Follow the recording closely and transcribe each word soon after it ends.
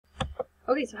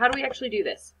Okay, so how do we actually do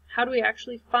this? How do we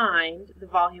actually find the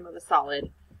volume of a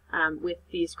solid with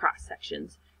these cross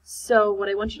sections? So what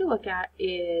I want you to look at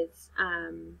is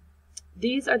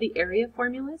these are the area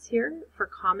formulas here for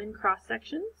common cross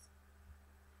sections.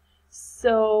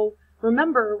 So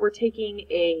remember, we're taking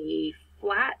a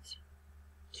flat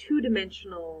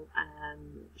two-dimensional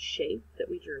shape that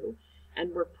we drew,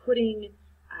 and we're putting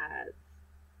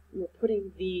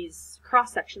these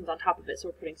cross sections on top of it. So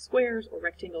we're putting squares or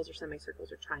rectangles or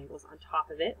semicircles or triangles on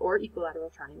top of it, or equilateral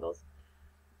triangles.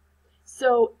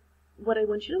 So what I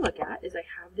want you to look at is I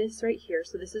have this right here.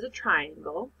 So this is a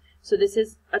triangle. So this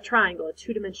is a triangle, a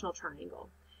two-dimensional triangle.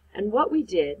 And what we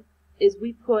did is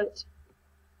we put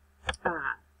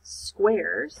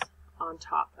squares on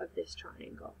top of this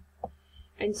triangle.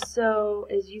 And so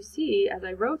as you see, as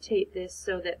I rotate this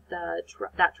so that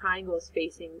that triangle is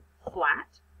facing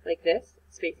flat, like this,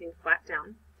 it's facing flat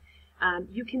down,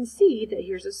 you can see that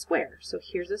here's a square. So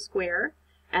here's a square,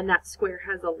 and that square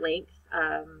has a length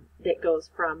that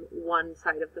goes from one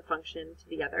side of the function to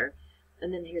the other.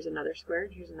 And then here's another square,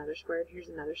 and here's another square, and here's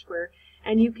another square.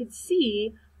 And you could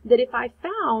see that if I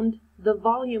found the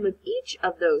volume of each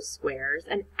of those squares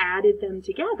and added them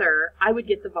together, I would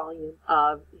get the volume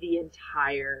of the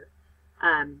entire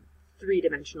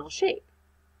three-dimensional shape.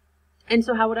 And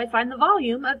so how would I find the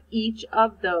volume of each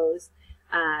of those,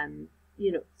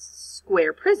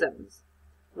 square prisms?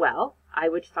 Well, I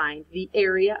would find the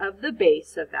area of the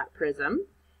base of that prism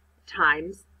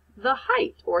times the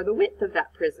height or the width of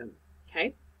that prism.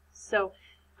 Okay, so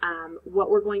what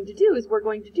we're going to do is we're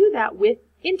going to do that with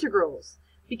integrals,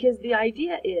 because the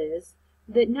idea is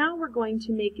that now we're going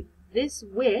to make this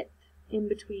width in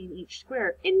between each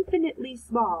square infinitely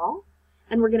small,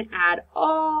 and we're going to add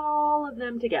all of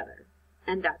them together.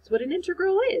 And that's what an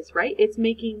integral is, right? It's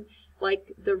making,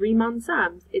 like the Riemann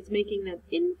sums, it's making them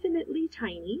infinitely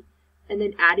tiny and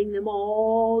then adding them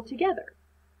all together.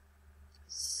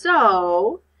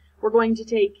 So we're going to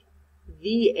take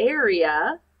the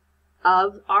area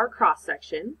of our cross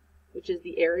section, which is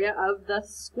the area of the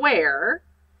square,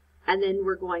 and then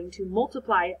we're going to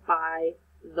multiply it by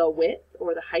the width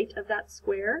or the height of that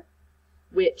square,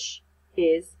 which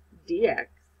is dx,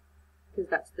 because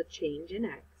that's the change in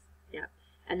x. Yeah.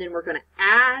 And then we're going to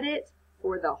add it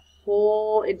for the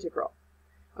whole integral.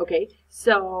 Okay,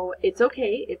 so it's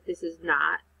okay if this is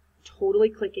not totally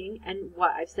clicking, and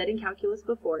what I've said in calculus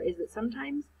before is that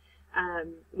sometimes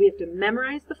we have to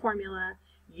memorize the formula,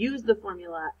 use the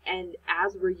formula, and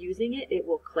as we're using it, it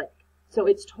will click. So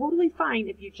it's totally fine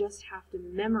if you just have to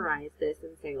memorize this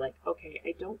and say, like, okay,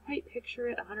 I don't quite picture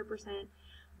it 100%,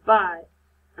 but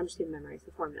I'm just going to memorize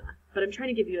the formula. But I'm trying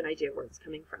to give you an idea of where it's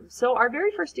coming from. So our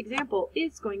very first example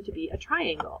is going to be a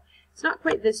triangle. It's not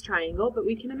quite this triangle, but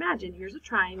we can imagine here's a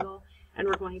triangle, and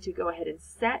we're going to go ahead and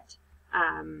set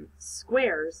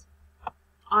squares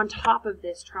on top of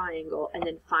this triangle and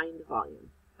then find the volume.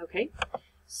 Okay?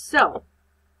 So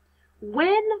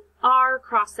when our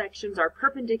cross sections are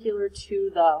perpendicular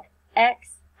to the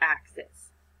x-axis,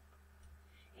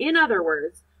 in other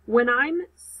words, when I'm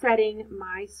setting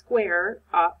my square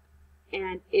up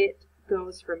and it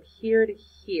goes from here to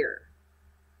here,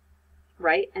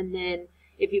 right? And then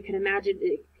if you can imagine,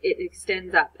 it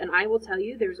extends up. And I will tell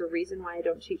you, there's a reason why I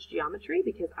don't teach geometry,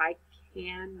 because I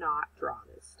cannot draw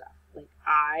this stuff. Like,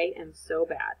 I am so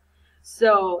bad.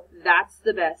 So that's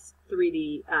the best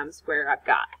 3D square I've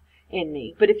got in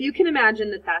me. But if you can imagine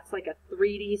that that's like a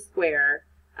 3D square,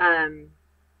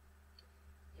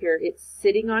 here it's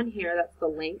sitting on here, that's the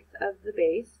length of the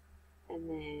base, and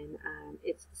then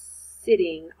it's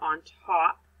sitting on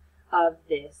top of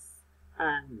this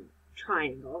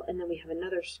triangle, and then we have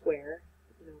another square,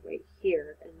 right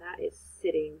here, and that is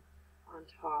sitting on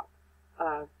top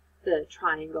of the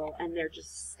triangle, and they're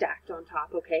just stacked on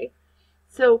top, okay?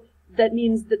 So that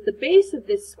means that the base of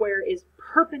this square is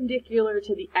perpendicular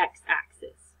to the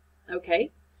x-axis,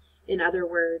 okay? In other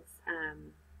words,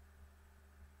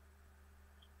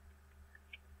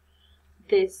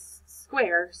 this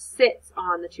square sits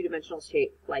on the two-dimensional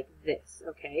shape like this,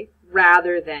 okay?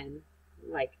 Rather than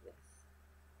like this,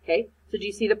 okay? So do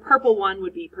you see the purple one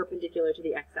would be perpendicular to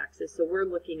the x-axis? So we're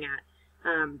looking at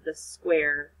the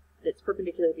square that's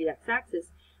perpendicular to the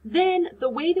x-axis. Then the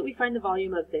way that we find the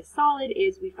volume of this solid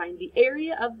is we find the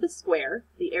area of the square,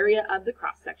 the area of the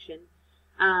cross-section,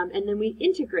 and then we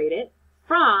integrate it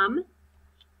from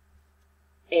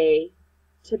A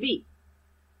to B.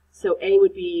 So A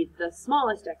would be the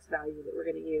smallest x value that we're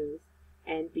going to use,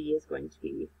 and B is going to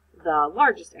be the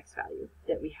largest x value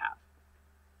that we have.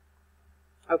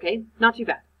 Okay, not too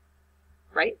bad,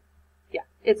 right? Yeah,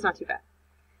 it's not too bad.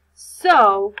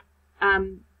 So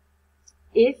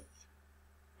if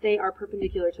they are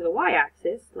perpendicular to the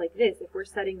y-axis, like this, if we're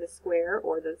setting the square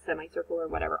or the semicircle or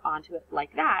whatever onto it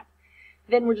like that,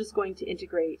 then we're just going to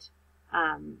integrate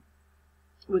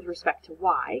with respect to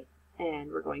y,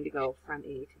 and we're going to go from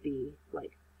A to B,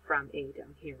 like from A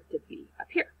down here to B up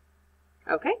here.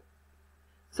 Okay?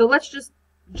 So let's just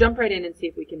jump right in and see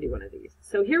if we can do one of these.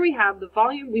 So here we have the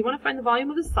volume. We want to find the volume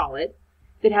of a solid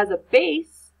that has a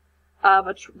base of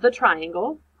the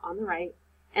triangle on the right,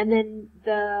 and then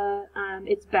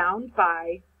it's bound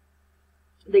by,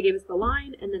 they gave us the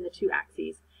line and then the two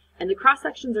axes. And the cross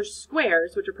sections are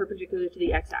squares, which are perpendicular to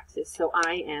the x-axis. So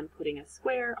I am putting a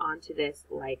square onto this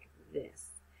like this.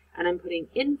 And I'm putting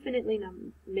infinitely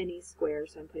many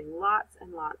squares. So I'm putting lots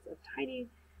and lots of tiny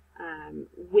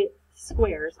width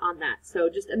squares on that. So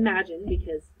just imagine,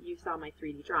 because you saw my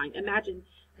 3D drawing, imagine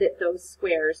that those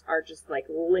squares are just like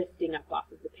lifting up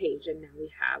off of the page. And now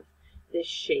we have this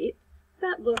shape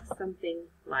that looks something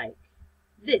like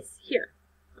this here.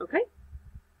 Okay?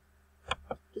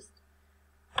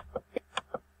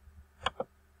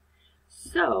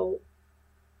 So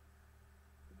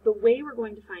the way we're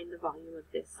going to find the volume of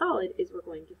this solid is we're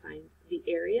going to find the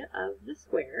area of the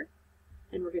square,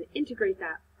 and we're going to integrate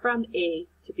that from A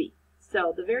to B.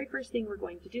 So the very first thing we're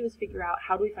going to do is figure out,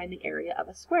 how do we find the area of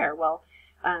a square? Well,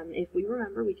 if we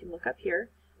remember, we can look up here.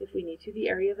 If we need to, the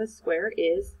area of a square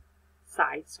is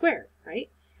side squared, right?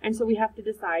 And so we have to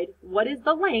decide what is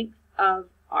the length of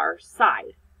our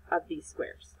side of these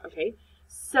squares, okay?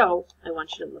 So I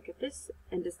want you to look at this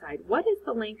and decide, what is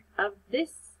the length of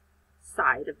this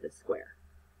side of the square?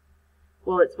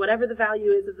 Well, it's whatever the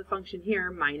value is of the function here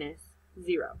minus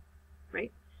 0,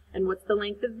 right? And what's the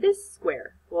length of this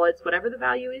square? Well, it's whatever the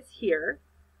value is here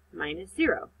minus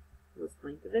 0. What's the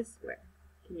length of this square?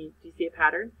 Do you see a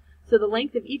pattern? So the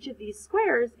length of each of these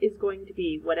squares is going to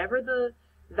be whatever the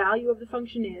value of the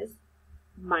function is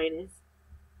minus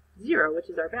 0, which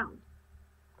is our bound.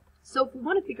 So if we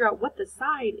want to figure out what the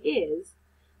side is,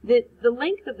 the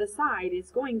length of the side is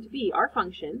going to be our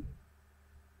function,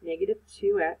 negative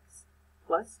 2x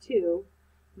plus 2,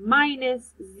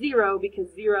 minus 0,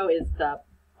 because 0 is the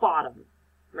bottom,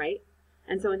 right?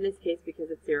 And so in this case,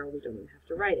 because it's 0, we don't even have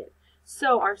to write it.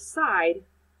 So our side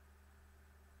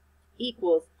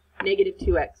equals negative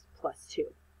 2x plus 2.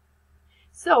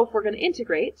 So if we're going to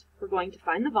integrate, we're going to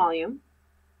find the volume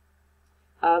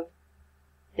of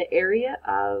the area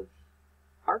of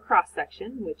our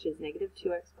cross-section, which is negative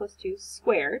 2x plus 2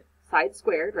 squared, side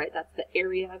squared, right? That's the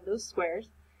area of those squares.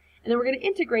 And then we're going to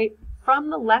integrate from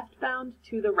the left bound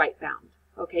to the right bound,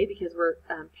 okay? Because we're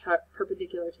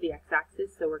perpendicular to the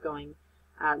x-axis, so we're going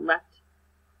left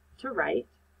to right.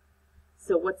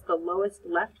 So what's the lowest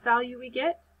left value we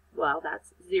get? Well,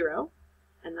 that's 0.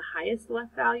 And the highest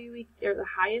left value, or the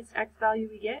highest x value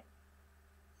we get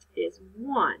is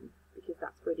 1, because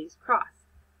that's where these cross.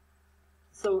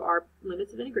 So our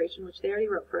limits of integration, which they already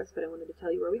wrote for us, but I wanted to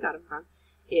tell you where we got them from,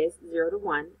 is 0 to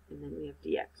 1, and then we have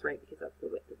dx, right, because that's the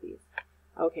width of these.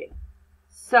 Okay,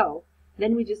 so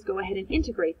then we just go ahead and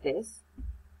integrate this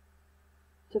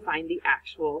to find the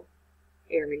actual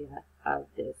area of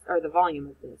this, or the volume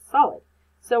of this solid.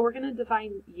 So we're going to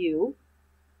define u.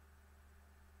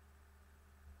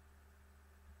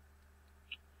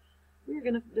 We're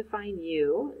going to define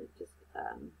u, it just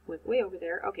went way over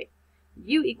there. Okay,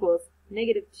 u equals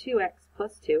negative 2x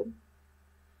plus 2.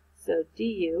 So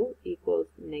du equals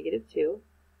negative 2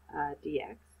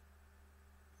 dx.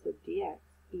 So dx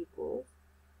equals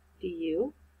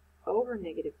du over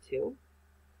negative 2.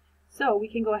 So we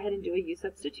can go ahead and do a u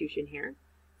substitution here.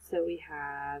 So we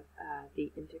have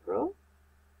the integral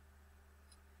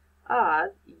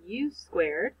of u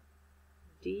squared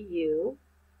du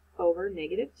over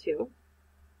negative 2.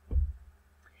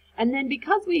 And then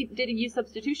because we did a u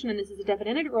substitution and this is a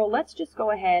definite integral, let's just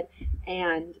go ahead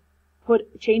and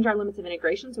change our limits of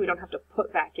integration so we don't have to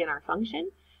put back in our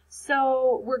function.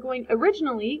 So we're going,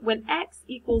 originally, when x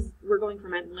equals, we're going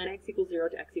from when x equals 0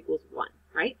 to x equals 1,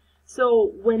 right?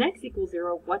 So when x equals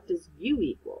 0, what does u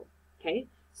equal? Okay,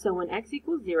 so when x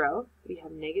equals 0, we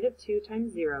have negative 2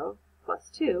 times 0 plus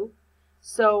 2.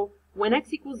 So when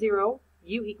x equals 0,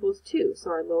 u equals 2. So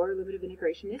our lower limit of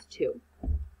integration is 2.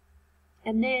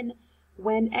 And then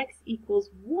when x equals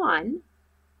 1,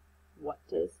 what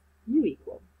does u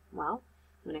equal? Well,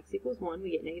 when x equals 1,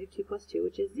 we get negative 2 plus 2,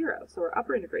 which is 0. So our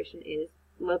upper integration is,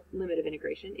 limit of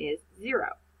integration is 0.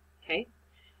 Okay?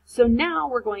 So now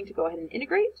we're going to go ahead and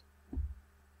integrate.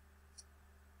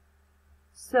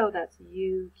 So that's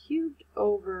u cubed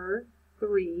over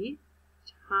 3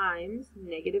 times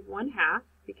negative 1/2,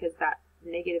 because that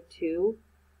negative 2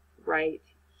 right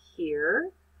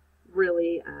here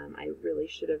really, I really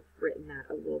should have written that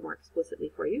a little more explicitly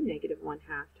for you. Negative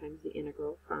 1/2 times the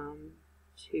integral from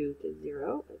 2 to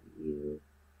 0 of u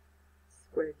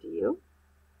squared du.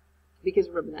 Because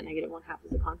remember that negative 1/2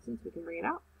 is a constant, so we can bring it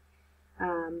out.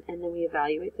 And then we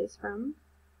evaluate this from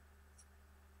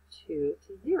 2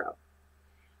 to 0.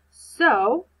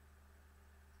 So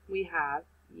we have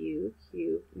u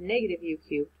cubed, negative u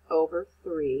cubed over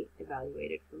 3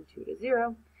 evaluated from 2 to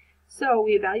 0. So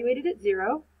we evaluated at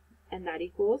 0, and that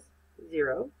equals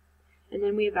 0. And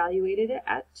then we evaluated it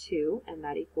at 2, and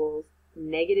that equals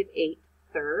negative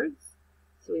 8/3.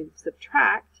 So we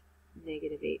subtract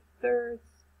negative 8/3,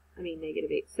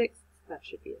 negative 8/6. That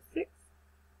should be a 6.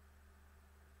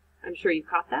 I'm sure you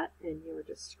caught that, and you were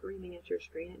just screaming at your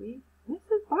screen at me.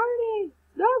 Mrs. Barney,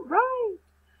 it's not right.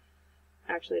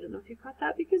 Actually, I don't know if you caught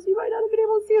that because you might not have been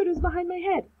able to see it. It was behind my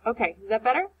head. Okay, is that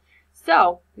better?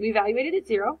 So we evaluated at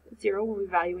 0. At 0 when we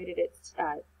evaluated it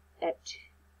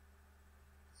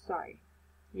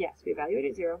we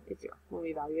evaluated at 0. It's 0. When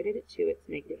we evaluated at 2, it's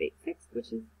negative 8/6,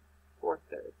 which is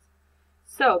 4/3.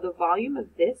 So the volume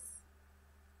of this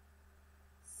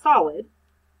solid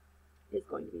is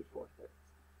going to be 4/3.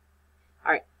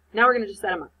 All right, now we're going to just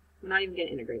set them up. We're not even going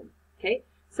to integrate them. Okay,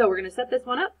 so we're going to set this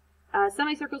one up.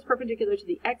 Semicircle is perpendicular to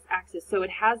the x-axis, so it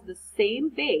has the same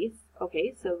base.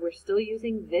 Okay, so we're still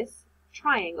using this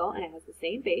triangle, and it has the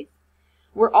same base.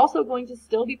 We're also going to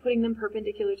still be putting them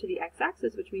perpendicular to the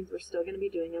x-axis, which means we're still going to be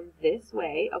doing them this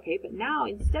way. Okay, but now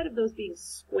instead of those being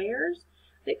squares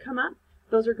that come up,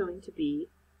 those are going to be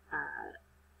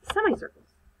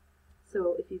semicircles.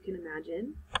 So if you can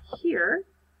imagine here,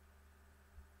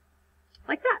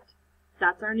 like that.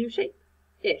 That's our new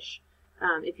shape-ish.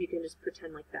 If you can just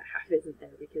pretend like that half isn't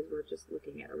there because we're just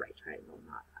looking at a right triangle,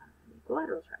 not an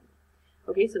equilateral triangle.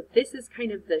 Okay, so this is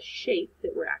kind of the shape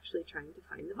that we're actually trying to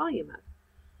find the volume of.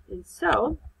 And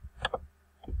so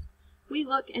we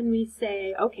look and we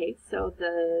say, okay, so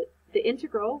the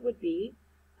integral would be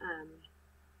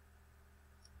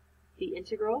the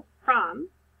integral from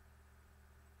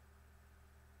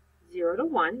 0 to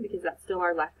 1, because that's still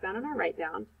our left bound and our right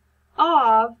bound,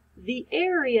 of the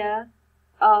area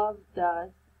of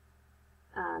the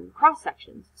cross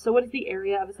sections. So what is the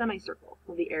area of a semicircle?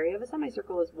 Well, the area of a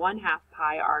semicircle is 1/2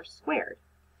 pi r squared.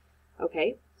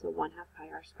 Okay, so 1/2 pi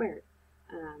r squared.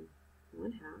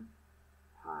 1/2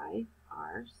 pi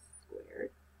r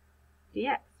squared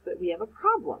dx. But we have a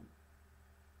problem.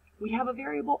 We have a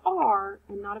variable r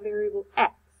and not a variable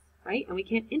x, right? And we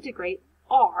can't integrate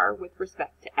r with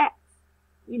respect to x.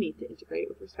 We need to integrate it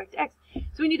with respect to x.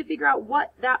 So we need to figure out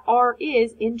what that r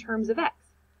is in terms of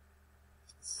x.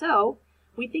 So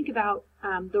we think about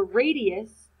the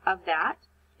radius of that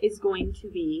is going to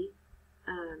be,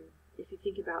 if you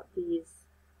think about these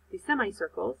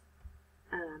semicircles,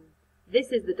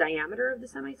 this is the diameter of the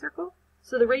semicircle.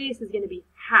 So the radius is going to be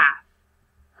half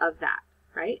of that,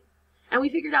 right? And we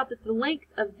figured out that the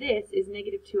length of this is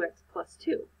negative 2x plus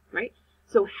 2, right?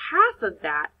 So half of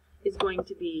that is going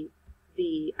to be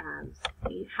the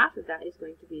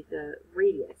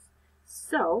radius.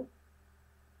 So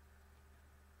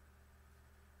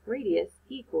radius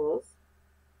equals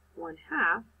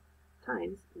 1/2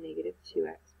 times negative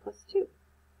 2x plus 2.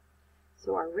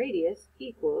 So our radius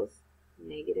equals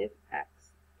negative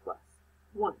x plus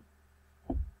 1.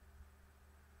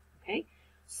 Okay,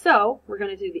 so we're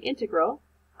going to do the integral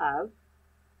of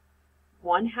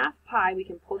 1/2 pi, we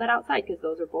can pull that outside because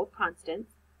those are both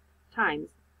constants, times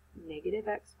negative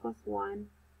x plus 1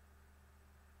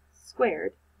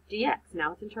 squared dx.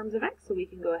 Now it's in terms of x, so we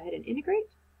can go ahead and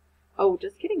integrate. Oh,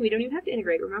 just kidding, we don't even have to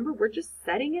integrate. Remember, we're just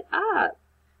setting it up.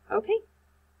 Okay,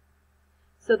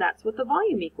 so that's what the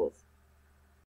volume equals.